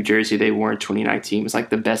that new jersey they wore in 2019 was like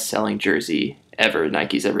the best-selling jersey ever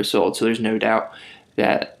Nike's ever sold. So there's no doubt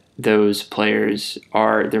that those players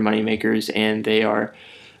are their money makers, and they are,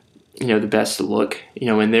 the best to look.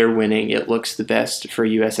 When they're winning, it looks the best for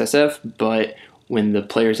USSF, but when the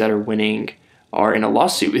players that are winning are in a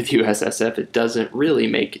lawsuit with USSF, it doesn't really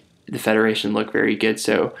make the federation look very good.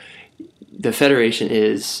 So the federation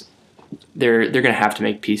they're going to have to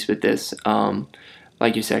make peace with this.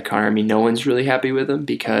 Like you said, Connor, no one's really happy with them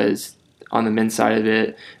because on the men's side of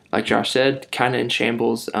it, like Josh said, kind of in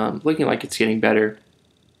shambles, looking like it's getting better,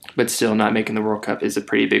 but still not making the World Cup is a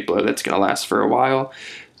pretty big blow that's going to last for a while.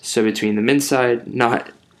 So between the men's side not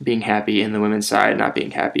being happy and the women's side not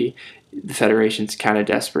being happy, the federation's kind of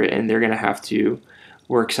desperate, and they're going to have to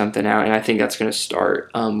work something out. And I think that's going to start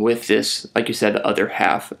with this, like you said, the other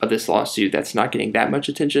half of this lawsuit that's not getting that much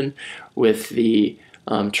attention with the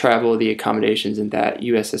travel, the accommodations, and that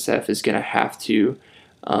USSF is going to have to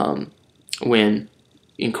win,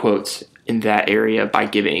 in quotes, in that area by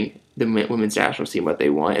giving the women's national team what they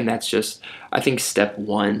want. And that's just, I think, step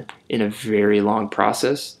one in a very long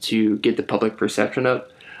process to get the public perception up.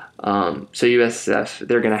 So USSF,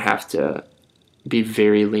 they're going to have to be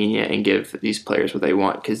very lenient and give these players what they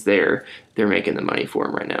want because they're making the money for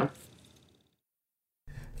them right now.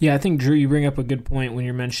 Yeah, I think, Drew, you bring up a good point when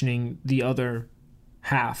you're mentioning the other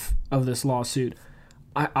half of this lawsuit.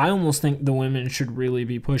 I almost think the women should really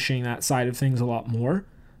be pushing that side of things a lot more.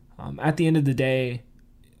 At the end of the day,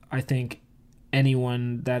 I think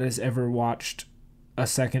anyone that has ever watched a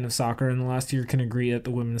second of soccer in the last year can agree that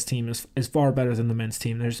the women's team is far better than the men's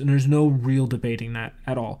team. There's no real debating that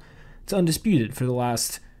at all. It's undisputed for the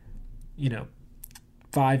last,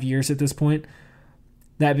 5 years at this point.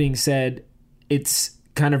 That being said, it's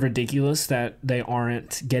kind of ridiculous that they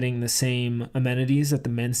aren't getting the same amenities that the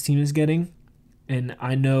men's team is getting. And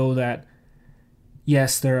I know that,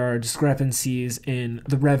 yes, there are discrepancies in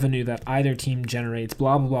the revenue that either team generates,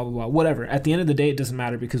 blah, blah, blah, blah, blah, whatever. At the end of the day, it doesn't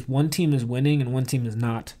matter because one team is winning and one team is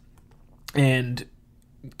not. And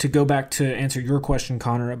to go back to answer your question,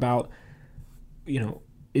 Connor, about,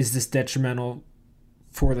 is this detrimental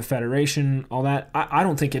for the federation, all that? I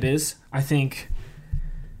don't think it is. I think,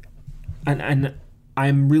 and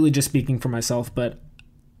I'm really just speaking for myself, but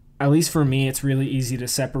at least for me, it's really easy to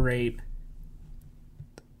separate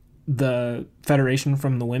the federation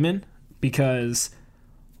from the women, because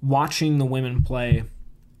watching the women play,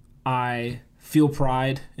 I feel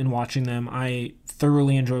pride in watching them. I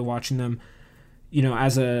thoroughly enjoy watching them.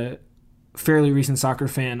 As a fairly recent soccer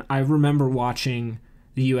fan, I remember watching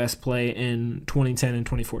the U.S. play in 2010 and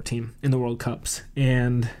 2014 in the World Cups,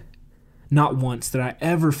 and not once did I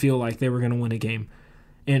ever feel like they were going to win a game.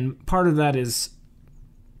 And part of that is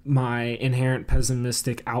my inherent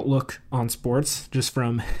pessimistic outlook on sports, just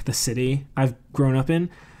from the city I've grown up in.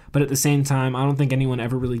 But at the same time, I don't think anyone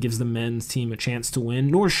ever really gives the men's team a chance to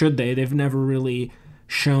win, nor should they. They've never really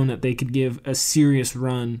shown that they could give a serious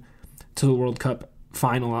run to the World Cup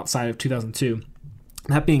final outside of 2002.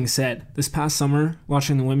 That being said, this past summer,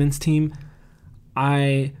 watching the women's team,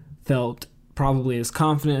 I felt probably as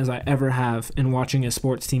confident as I ever have in watching a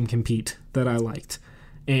sports team compete that I liked.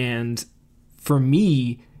 And for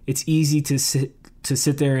me, it's easy to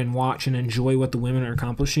sit there and watch and enjoy what the women are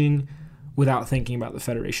accomplishing without thinking about the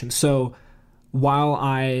federation. So while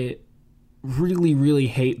I really, really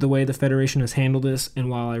hate the way the federation has handled this, and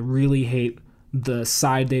while I really hate the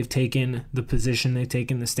side they've taken, the position they've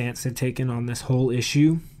taken, the stance they've taken on this whole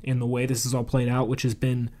issue, and the way this is all played out, which has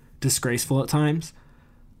been disgraceful at times,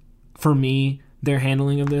 for me, their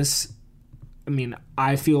handling of this,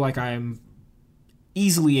 I feel like I'm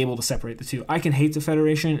easily able to separate the two. I can hate the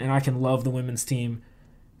federation and I can love the women's team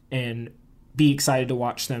and be excited to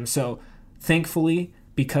watch them. So thankfully,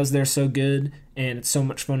 because they're so good and it's so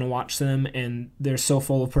much fun to watch them and they're so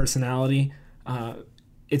full of personality,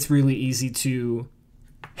 it's really easy to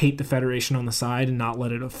hate the federation on the side and not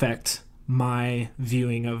let it affect my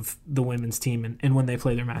viewing of the women's team and when they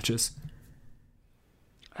play their matches.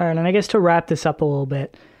 All right, and I guess to wrap this up a little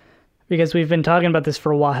bit, because we've been talking about this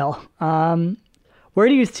for a while, where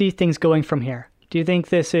do you see things going from here? Do you think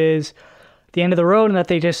this is the end of the road and that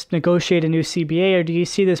they just negotiate a new CBA, or do you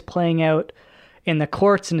see this playing out in the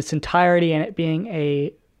courts in its entirety and it being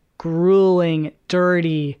a grueling,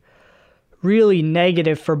 dirty, really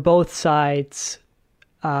negative for both sides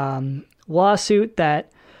lawsuit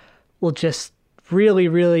that will just really,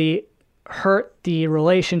 really hurt the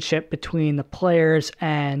relationship between the players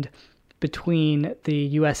and between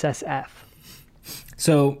the USSF?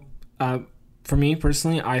 So, for me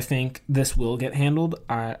personally, I think this will get handled.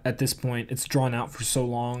 At this point, it's drawn out for so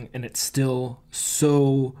long, and it's still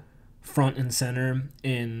so front and center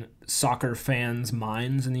in soccer fans'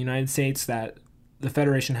 minds in the United States that the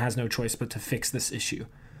Federation has no choice but to fix this issue.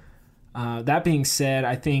 That being said,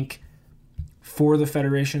 I think for the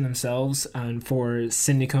Federation themselves and for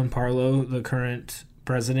Cindy Cohn-Parlow, the current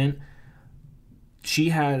president, she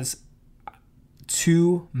has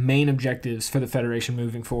two main objectives for the Federation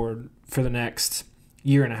moving forward for the next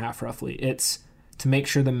year and a half, roughly. It's to make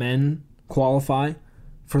sure the men qualify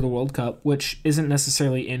for the World Cup, which isn't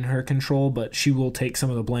necessarily in her control, but she will take some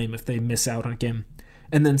of the blame if they miss out on a game.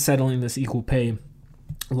 And then settling this equal pay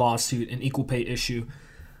lawsuit and equal pay issue.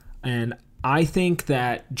 And I think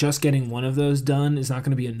that just getting one of those done is not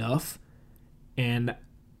going to be enough. And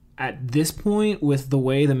at this point, with the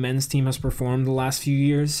way the men's team has performed the last few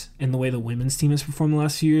years and the way the women's team has performed the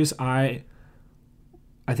last few years, I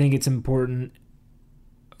think it's important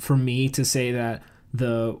for me to say that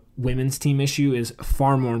the women's team issue is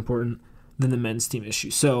far more important than the men's team issue.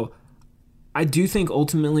 So I do think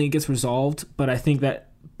ultimately it gets resolved, but I think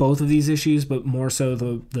that both of these issues, but more so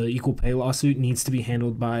the equal pay lawsuit, needs to be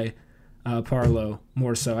handled by Parlow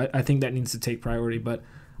more so. I think that needs to take priority, but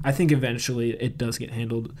I think eventually it does get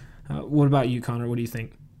handled. What about you, Connor? What do you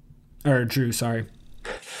think? Or Drew, sorry.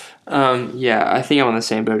 Yeah, I think I'm on the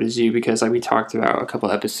same boat as you because, like we talked about a couple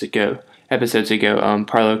episodes ago,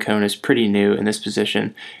 Parlow Cohn is pretty new in this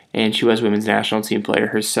position, and she was women's national team player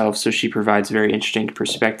herself, so she provides very interesting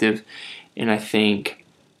perspective. And I think,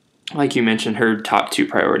 like you mentioned, her top two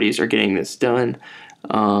priorities are getting this done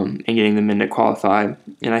and getting the men to qualify.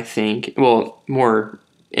 And I think, more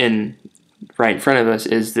right in front of us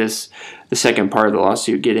is the second part of the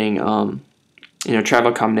lawsuit, getting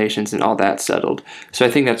travel accommodations and all that settled. So I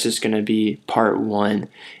think that's just going to be part one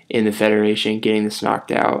in the Federation, getting this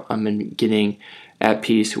knocked out and getting at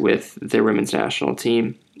peace with their women's national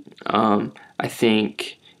team. I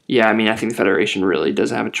think, yeah, I mean, I think the federation really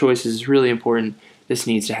doesn't have a choice. This is really important. This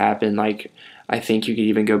needs to happen. Like, I think you could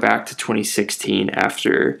even go back to 2016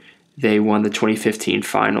 after they won the 2015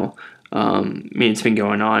 final. I mean, it's been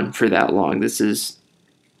going on for that long. This is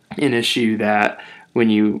an issue that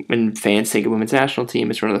when fans think of women's national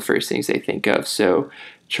team, it's one of the first things they think of. So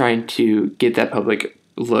trying to get that public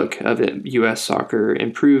look of it, U.S. soccer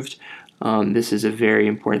improved. This is a very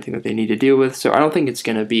important thing that they need to deal with. So I don't think it's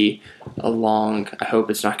going to be I hope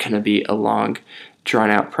it's not going to be a long,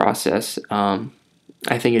 drawn-out process.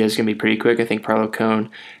 I think it is going to be pretty quick. I think Parlo Cone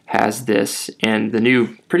has this, and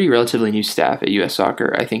the relatively new staff at U.S.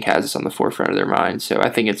 Soccer, I think, has this on the forefront of their mind. So I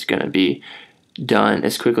think it's going to be done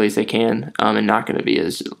as quickly as they can, and not going to be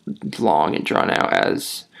as long and drawn out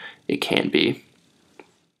as it can be.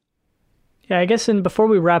 Yeah, I guess before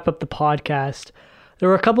we wrap up the podcast, there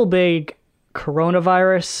were a couple big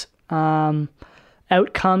coronavirus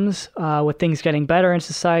outcomes with things getting better in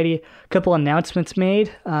society. A couple announcements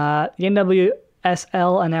made. The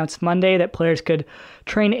NWSL announced Monday that players could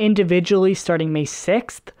train individually starting May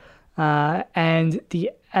 6th, and the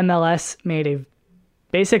MLS made a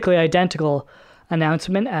basically identical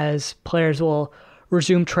announcement as players will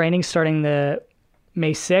resume training starting the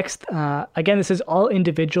May 6th. Again, this is all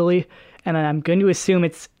individually, and I'm going to assume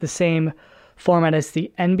it's the same format as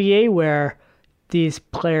the NBA, where these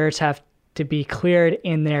players have to be cleared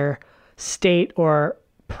in their state or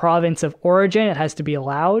province of origin. It has to be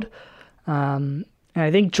allowed. And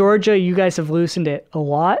I think Georgia, you guys have loosened it a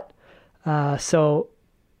lot. Oh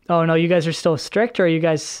no, you guys are still strict, or are you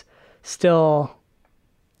guys still?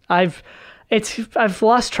 I've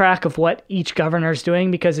lost track of what each governor is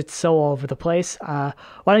doing because it's so all over the place. Why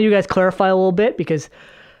don't you guys clarify a little bit? Because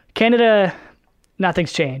Canada,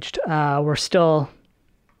 nothing's changed. We're still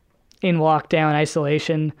in lockdown,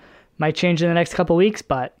 isolation. Might change in the next couple of weeks,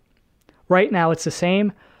 but right now it's the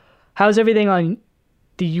same. How's everything on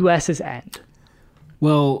the U.S.'s end?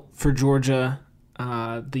 Well, for Georgia,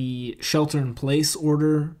 the shelter-in-place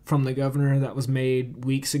order from the governor that was made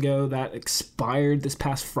weeks ago, that expired this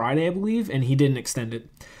past Friday, I believe, and he didn't extend it.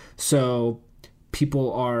 So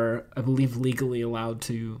people are, I believe, legally allowed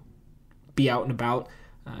to be out and about.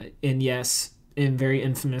 And yes, and very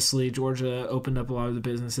infamously, Georgia opened up a lot of the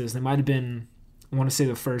businesses. They might have been, I want to say,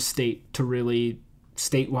 the first state to really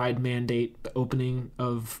statewide mandate the opening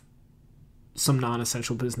of some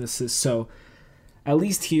non-essential businesses. So at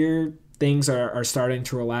least here, things are starting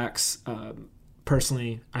to relax.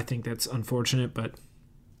 Personally, I think that's unfortunate, but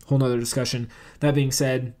whole nother discussion. That being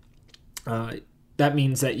said, that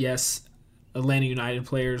means that, yes, Atlanta United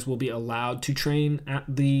players will be allowed to train at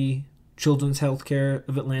the Children's Healthcare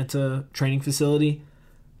of Atlanta training facility.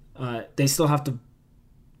 They still have to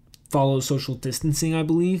follow social distancing, I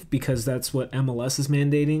believe, because that's what MLS is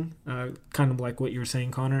mandating, kind of like what you were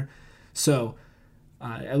saying, Connor. So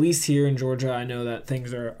at least here in Georgia, I know that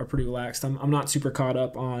things are pretty relaxed. I'm not super caught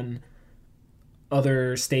up on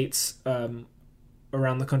other states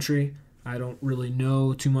around the country. I don't really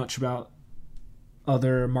know too much about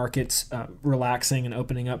other markets relaxing and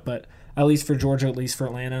opening up, but at least for Georgia, at least for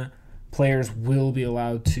Atlanta, players will be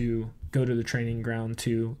allowed to go to the training ground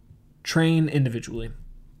to train individually.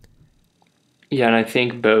 Yeah, and I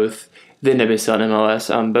think both the NWSL and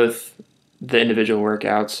MLS, both the individual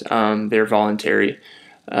workouts, they're voluntary,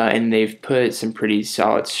 and they've put some pretty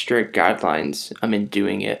solid, strict guidelines in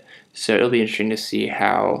doing it. So it'll be interesting to see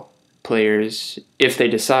how players, if they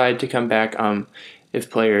decide to come back, if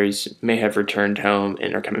players may have returned home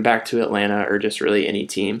and are coming back to Atlanta, or just really any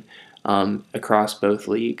team across both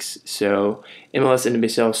leagues. So MLS and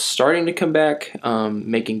NWSL starting to come back,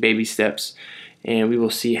 making baby steps, and we will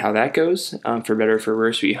see how that goes. For better or for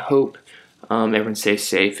worse, we hope everyone stays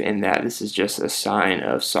safe, and that this is just a sign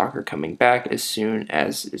of soccer coming back as soon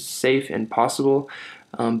as is safe and possible.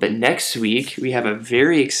 But next week, we have a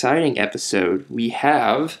very exciting episode. We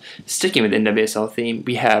have, sticking with the NWSL theme,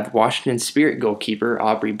 we have Washington Spirit goalkeeper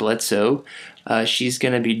Aubrey Bledsoe. She's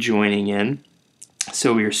going to be joining in.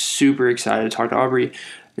 So we are super excited to talk to Aubrey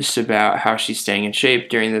just about how she's staying in shape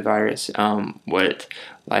during the virus, what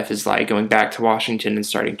life is like going back to Washington and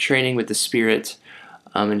starting training with the Spirit,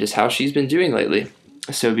 and just how she's been doing lately.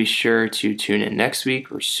 So be sure to tune in next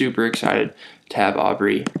week. We're super excited to have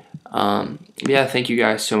Aubrey. Thank you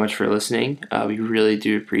guys so much for listening. We really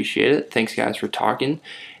do appreciate it. Thanks, guys, for talking.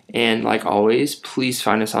 And like always, please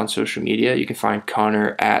find us on social media. You can find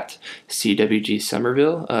Connor at CWG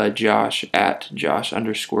Somerville, Josh at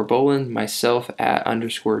Josh_Boland, myself at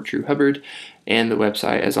 _Drew Hubbard, and the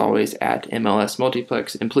website, as always, at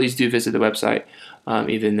MLSMultiplex. And please do visit the website,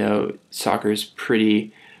 even though soccer is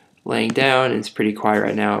pretty laying down. It's pretty quiet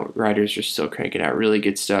right now. Writers are still cranking out really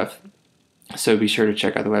good stuff. So be sure to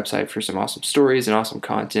check out the website for some awesome stories and awesome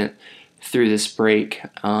content through this break.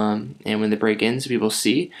 And when the break ends, we will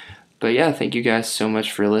see. But yeah, thank you guys so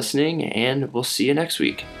much for listening, and we'll see you next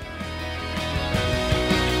week.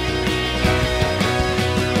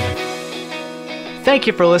 Thank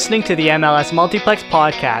you for listening to the MLS Multiplex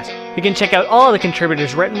Podcast. You can check out all of the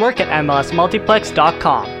contributors' written work at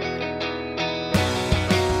MLSMultiplex.com.